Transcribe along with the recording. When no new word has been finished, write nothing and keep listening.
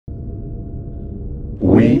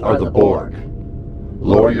We are the Borg.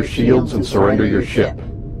 Lower your shields and surrender your ship.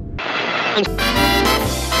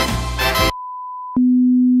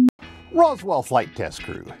 Roswell Flight Test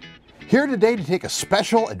Crew, here today to take a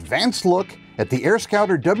special advanced look at the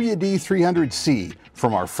AirScouter WD-300c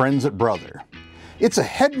from our friends at Brother. It's a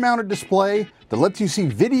head-mounted display that lets you see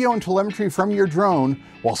video and telemetry from your drone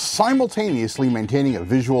while simultaneously maintaining a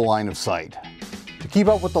visual line of sight. To keep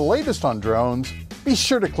up with the latest on drones, be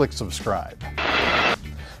sure to click subscribe.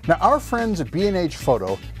 Now, our friends at B&H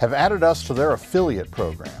Photo have added us to their affiliate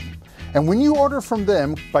program. And when you order from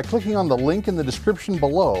them by clicking on the link in the description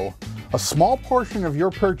below, a small portion of your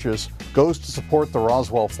purchase goes to support the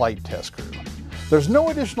Roswell Flight Test Crew. There's no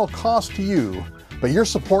additional cost to you, but your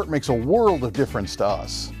support makes a world of difference to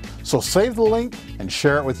us. So save the link and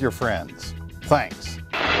share it with your friends. Thanks.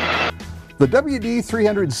 The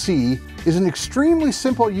WD-300c is an extremely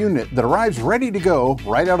simple unit that arrives ready to go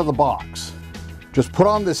right out of the box. Just put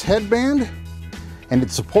on this headband, and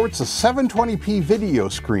it supports a 720p video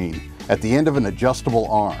screen at the end of an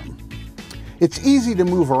adjustable arm. It's easy to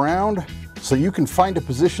move around, so you can find a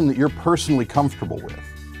position that you're personally comfortable with.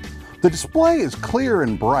 The display is clear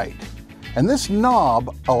and bright, and this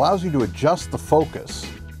knob allows you to adjust the focus.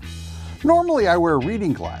 Normally I wear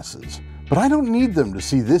reading glasses, but I don't need them to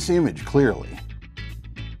see this image clearly.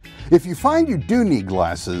 If you find you do need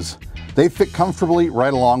glasses, they fit comfortably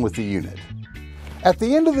right along with the unit. At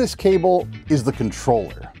the end of this cable is the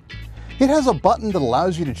controller. It has a button that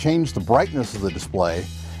allows you to change the brightness of the display,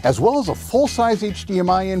 as well as a full-size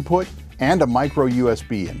HDMI input and a micro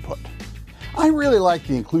USB input. I really like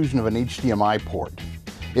the inclusion of an HDMI port.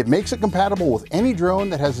 It makes it compatible with any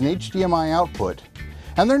drone that has an HDMI output,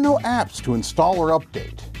 and there are no apps to install or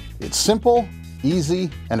update. It's simple,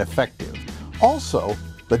 easy, and effective. Also,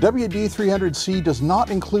 the WD-300c does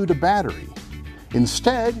not include a battery.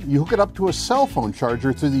 Instead, you hook it up to a cell phone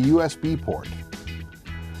charger through the USB port.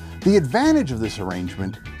 The advantage of this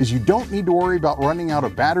arrangement is you don't need to worry about running out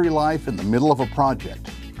of battery life in the middle of a project.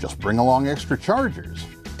 Just bring along extra chargers.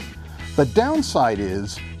 The downside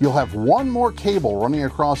is you'll have one more cable running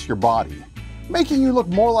across your body, making you look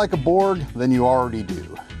more like a Borg than you already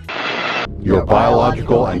do. Your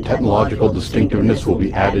biological and technological distinctiveness will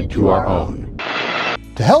be added to our own.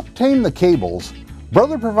 To help tame the cables,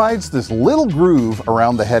 Brother provides this little groove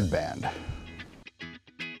around the headband.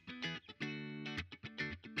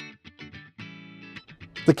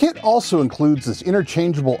 The kit also includes this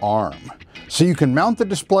interchangeable arm, so you can mount the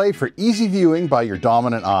display for easy viewing by your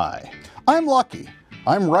dominant eye. I'm lucky.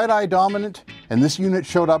 I'm right-eye dominant, and this unit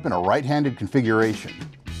showed up in a right-handed configuration.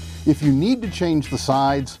 If you need to change the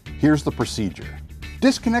sides, here's the procedure.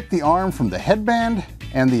 Disconnect the arm from the headband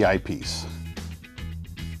and the eyepiece.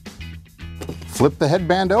 Flip the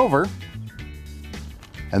headband over,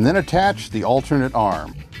 and then attach the alternate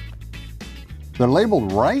arm. They're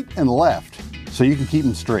labeled right and left, so you can keep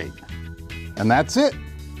them straight. And that's it.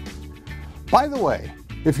 By the way,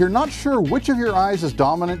 if you're not sure which of your eyes is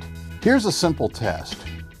dominant, here's a simple test.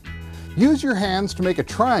 Use your hands to make a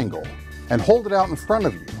triangle and hold it out in front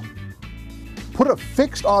of you. Put a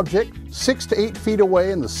fixed object 6 to 8 feet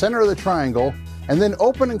away in the center of the triangle, and then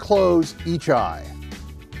open and close each eye.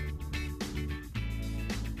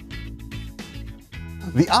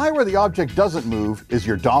 The eye where the object doesn't move is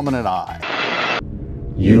your dominant eye.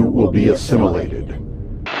 You will be assimilated.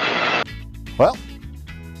 Well,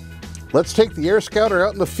 let's take the AirScouter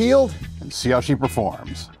out in the field and see how she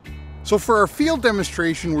performs. So for our field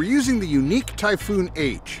demonstration, we're using the Yuneec Typhoon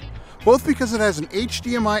H, both because it has an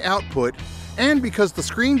HDMI output and because the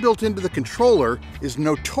screen built into the controller is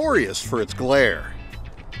notorious for its glare.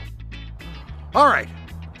 All right,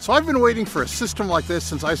 so I've been waiting for a system like this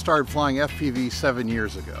since I started flying FPV 7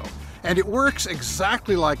 years ago, and it works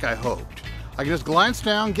exactly like I hoped. I can just glance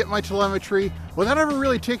down, get my telemetry, without ever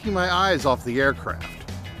really taking my eyes off the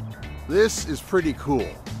aircraft. This is pretty cool.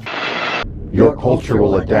 Your culture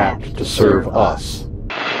will adapt to serve us.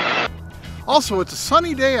 Also, it's a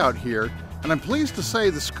sunny day out here, and I'm pleased to say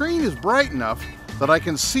the screen is bright enough that I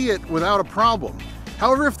can see it without a problem.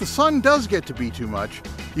 However, if the sun does get to be too much,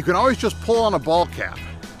 you can always just pull on a ball cap.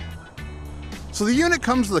 So the unit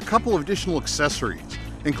comes with a couple of additional accessories,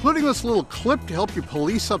 including this little clip to help you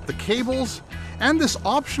police up the cables, and this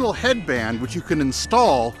optional headband which you can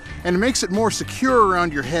install and makes it more secure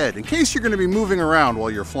around your head in case you're going to be moving around while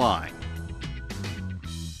you're flying.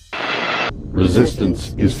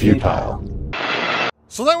 Resistance is futile.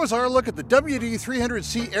 So that was our look at the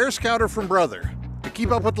WD-300c AirScouter from Brother. To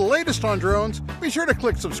keep up with the latest on drones, be sure to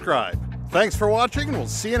click subscribe. Thanks for watching, and we'll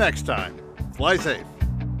see you next time. Fly safe.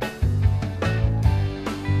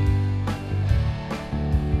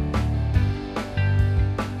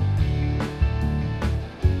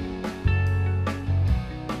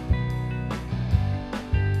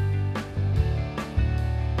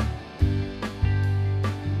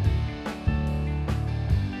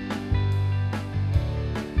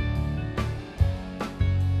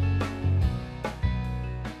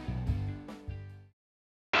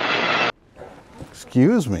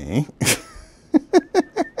 Excuse me.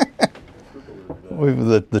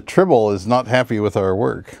 The Tribble is not happy with our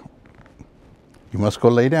work. You must go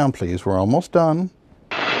lay down, please. We're almost done.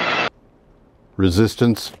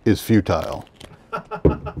 Resistance is futile.